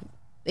 right? Like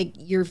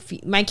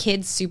my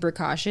kid's super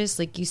cautious.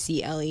 Like, you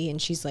see Ellie,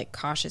 and she's, like,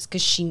 cautious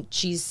because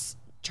she's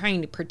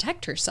trying to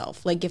protect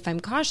herself. Like, if I'm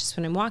cautious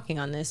when I'm walking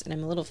on this and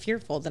I'm a little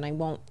fearful, then I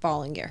won't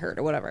fall and get hurt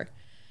or whatever.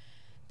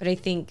 But I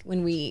think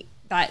when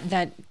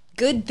that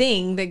good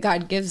thing that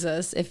God gives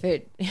us, if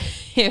it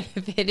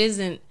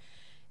isn't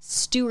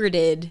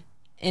stewarded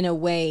in a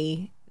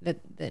way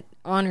that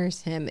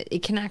honors him,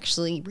 it can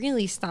actually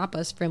really stop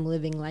us from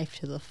living life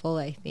to the full,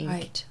 I think.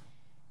 Right.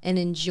 And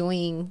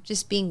enjoying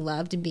just being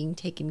loved and being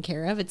taken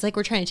care of. It's like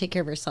we're trying to take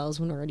care of ourselves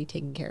when we're already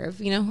taken care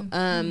of, you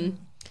know?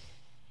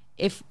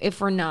 If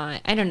we're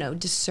not, I don't know,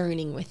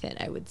 discerning with it,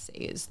 I would say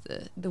is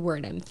the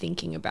word I'm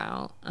thinking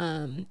about.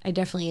 I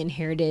definitely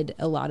inherited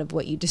a lot of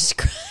what you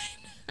described.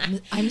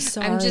 I'm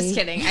sorry. I'm just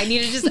kidding. I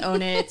need to just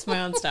own it. It's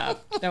my own stuff.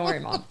 Don't worry,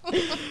 Mom.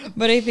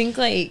 But I think,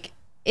 like,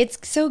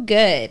 it's so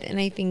good. And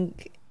I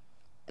think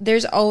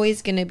there's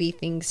always going to be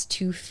things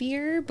to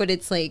fear, but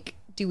it's like,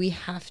 do we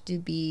have to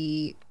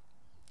be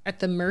at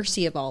the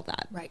mercy of all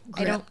that? Right.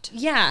 I don't.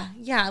 Yeah.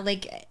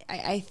 Like,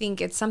 I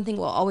think it's something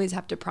we'll always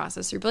have to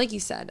process through. But like you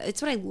said,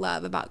 it's what I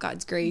love about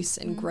God's grace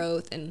and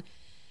growth. And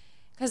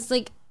because,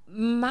 like,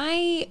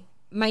 my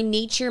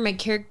nature, my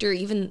character,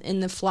 even in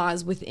the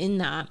flaws within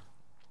that,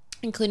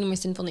 including my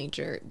sinful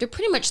nature, they're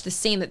pretty much the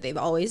same that they've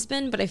always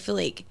been. But I feel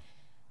like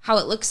how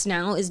it looks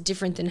now is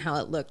different than how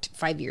it looked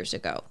 5 years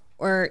ago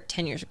or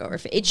 10 years ago. Or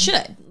if it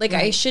should, like,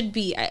 I should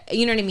be,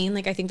 you know what I mean?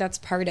 Like, I think that's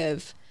part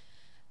of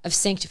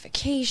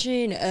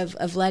sanctification,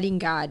 of letting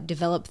God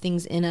develop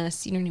things in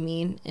us, you know what I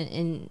mean?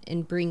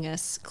 And bring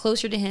us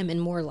closer to him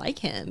and more like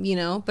him, you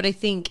know? But I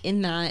think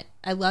in that,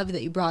 I love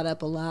that you brought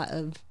up a lot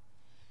of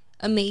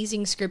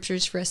amazing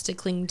scriptures for us to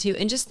cling to,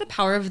 and just the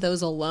power of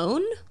those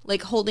alone,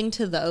 like holding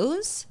to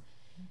those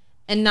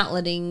and not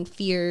letting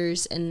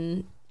fears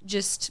and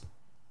just,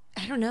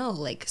 I don't know,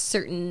 like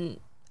certain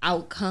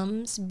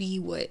outcomes be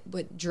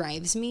what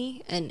drives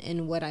me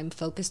and what I'm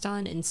focused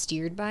on and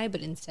steered by,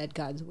 but instead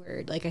God's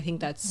word. Like, I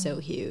think that's so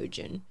huge,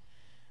 and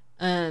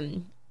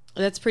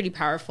that's pretty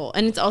powerful.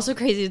 And it's also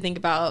crazy to think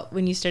about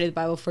when you started the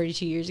Bible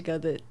 42 years ago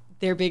that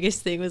their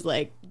biggest thing was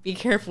like, be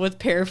careful with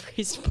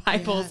paraphrased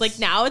Bibles. Yes. Like,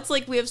 now it's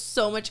like we have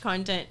so much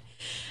content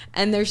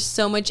and there's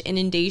so much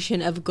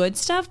inundation of good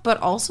stuff, but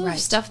also Right.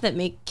 stuff that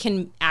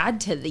can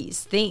add to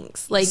these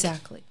things. Like,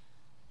 Exactly.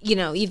 you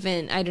know,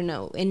 even, I don't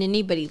know, in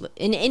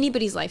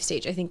anybody's life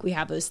stage, I think we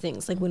have those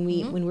things. Like, when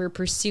when we're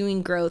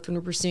pursuing growth, when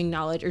we're pursuing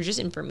knowledge or just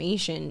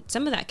information,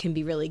 some of that can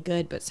be really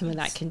good, but some of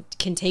that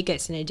can take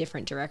us in a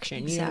different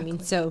direction. You know what I mean?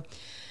 Exactly. So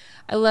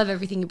I love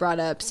everything you brought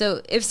up.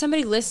 So if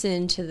somebody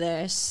listened to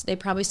this, they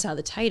probably saw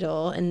the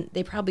title and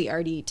they probably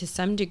already to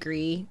some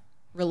degree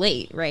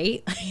relate,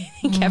 right? I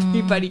think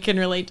everybody can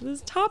relate to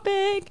this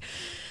topic.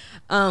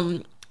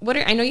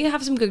 I know you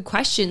have some good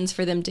questions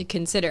for them to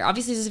consider.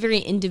 Obviously, this is a very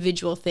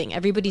individual thing.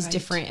 Everybody's Right.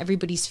 different.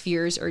 Everybody's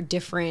fears are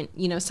different.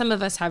 You know, some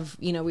of us have,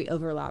 you know, we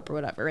overlap or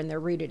whatever, and they're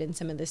rooted in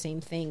some of the same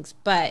things.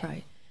 But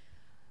Right.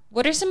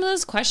 what are some of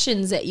those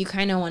questions that you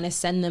kind of want to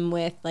send them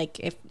with? Like,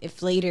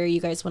 if later you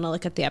guys want to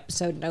look at the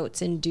episode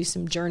notes and do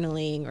some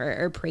journaling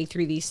or pray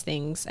through these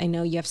things, I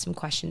know you have some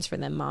questions for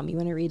them, Mom. You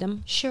want to read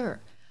them? Sure.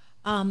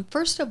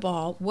 First of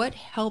all, what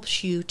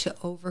helps you to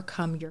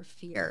overcome your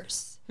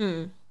fears?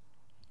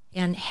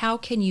 And how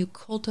can you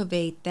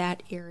cultivate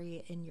that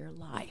area in your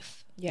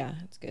life? Yeah,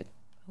 that's good.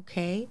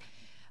 Okay.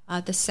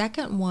 The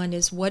second one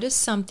is, what is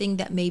something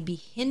that may be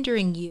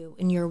hindering you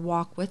in your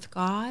walk with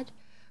God,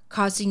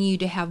 causing you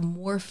to have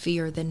more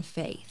fear than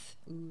faith?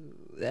 Ooh,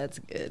 that's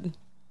good.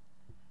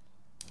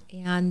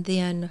 And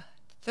then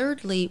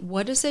thirdly,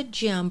 what is a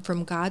gem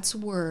from God's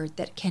word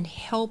that can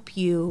help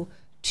you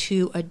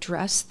to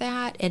address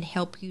that and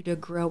help you to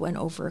grow and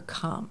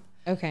overcome?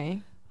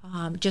 Okay.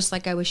 Just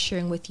like I was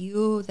sharing with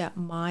you, that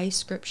my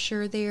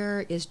scripture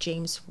there is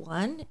James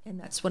 1, and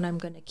that's what I'm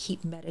going to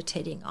keep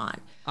meditating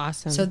on.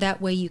 Awesome. So that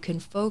way you can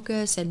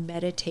focus and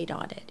meditate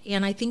on it.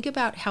 And I think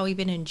about how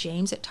even in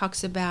James it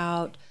talks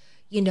about,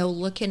 you know,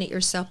 looking at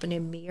yourself in a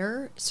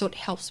mirror. So it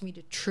helps me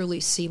to truly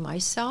see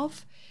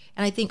myself.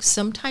 And I think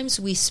sometimes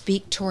we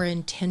speak to our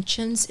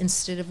intentions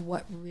instead of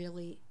where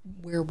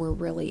we're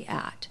really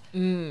at.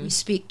 We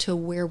speak to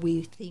where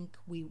we think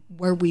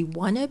where we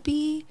want to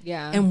be,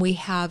 Yeah. and we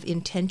have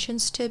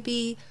intentions to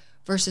be,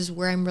 versus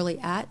where I'm really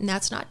at. And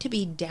that's not to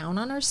be down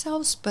on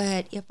ourselves,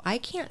 but if I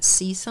can't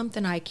see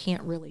something, I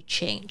can't really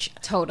change.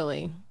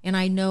 Totally. And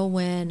I know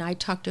when I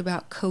talked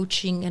about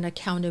coaching and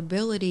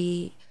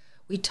accountability,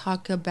 we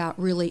talk about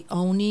really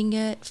owning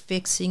it,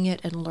 fixing it,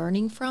 and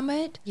learning from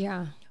it.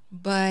 Yeah.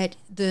 But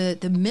the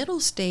middle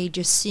stage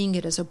is seeing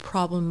it as a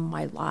problem in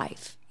my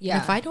life. Yeah.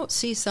 And if I don't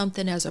see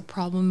something as a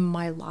problem in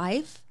my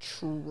life,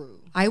 True.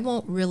 I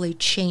won't really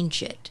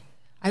change it.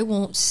 I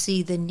won't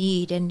see the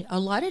need. And a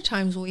lot of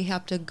times we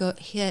have to go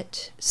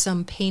hit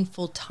some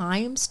painful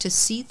times to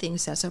see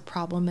things as a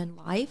problem in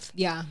life.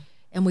 Yeah.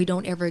 And we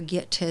don't ever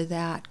get to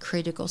that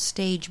critical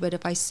stage. But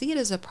if I see it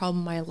as a problem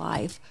in my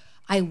life,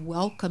 I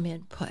welcome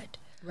input.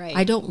 Right.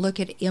 I don't look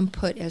at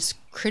input as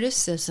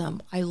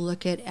criticism. I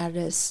look at it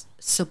as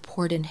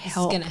support and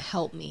help. This is going to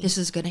help me. This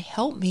is going to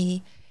help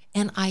me,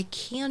 and I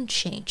can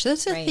change.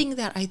 That's the Right. thing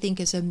that I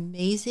think is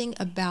amazing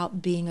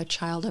about being a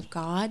child of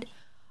God.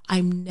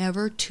 I'm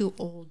never too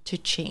old to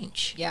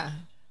change. Yeah.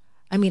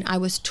 I mean, I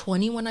was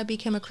 20 when I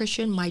became a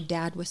Christian. My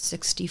dad was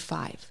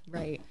 65.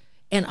 Right.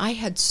 And I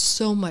had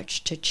so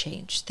much to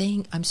change.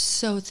 I'm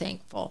so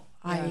thankful.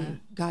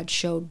 God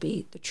showed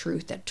me the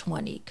truth at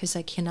 20 because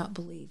I cannot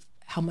believe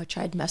how much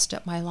I'd messed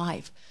up my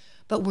life.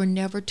 But we're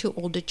never too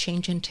old to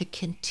change and to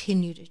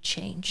continue to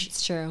change.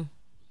 It's true.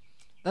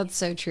 That's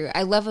so true.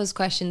 I love those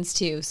questions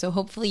too. So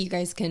hopefully you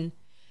guys can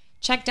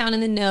check down in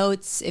the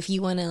notes if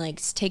you want to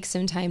like take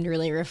some time to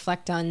really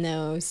reflect on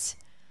those.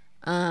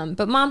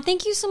 But Mom,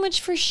 thank you so much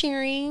for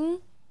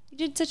sharing. You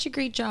did such a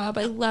great job.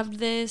 I loved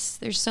this.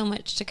 There's so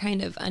much to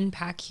kind of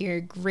unpack here.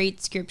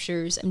 Great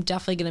scriptures. I'm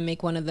definitely going to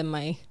make one of them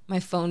my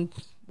phone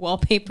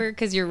wallpaper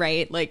because you're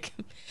right. Like,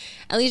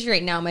 at least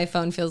right now, my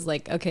phone feels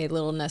like, okay,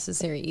 little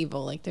necessary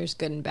evil. Like, there's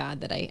good and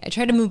bad that I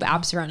try to move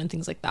apps around and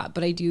things like that.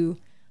 But I do,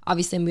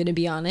 obviously, I'm going to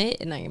be on it.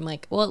 And I'm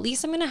like, well, at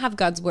least I'm going to have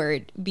God's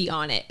word be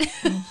on it.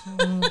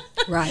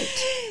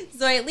 Right.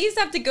 So I at least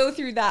have to go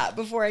through that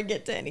before I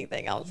get to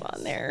anything else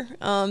on there.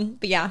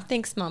 But yeah,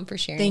 thanks, Mom, for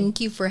sharing.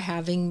 Thank you for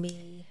having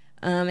me.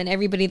 And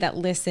everybody that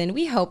listened,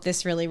 we hope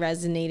this really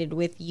resonated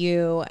with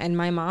you. And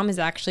my mom is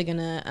actually going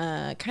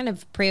to kind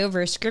of pray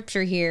over a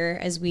scripture here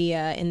as we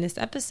in this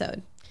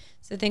episode.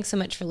 So thanks so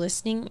much for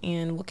listening,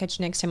 and we'll catch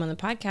you next time on the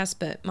podcast.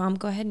 But Mom,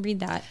 go ahead and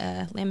read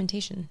that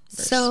Lamentation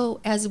verse.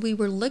 So as we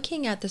were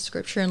looking at the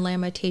scripture in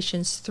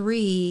Lamentations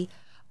 3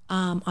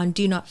 on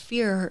do not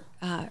fear,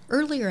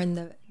 earlier in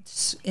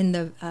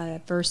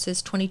the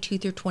verses 22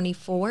 through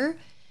 24,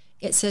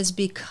 it says,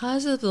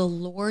 because of the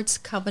Lord's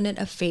covenant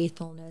of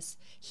faithfulness,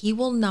 he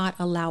will not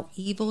allow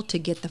evil to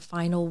get the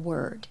final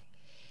word.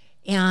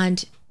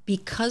 And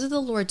because of the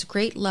Lord's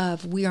great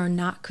love, we are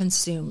not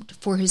consumed,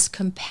 for his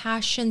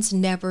compassions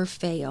never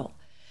fail.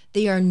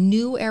 They are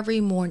new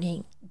every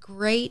morning.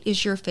 Great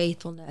is your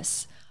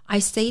faithfulness. I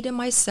say to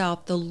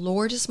myself, the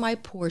Lord is my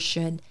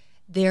portion,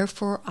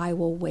 therefore I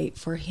will wait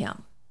for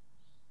him.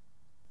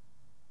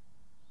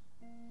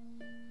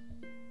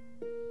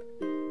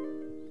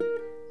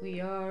 We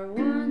are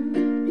one.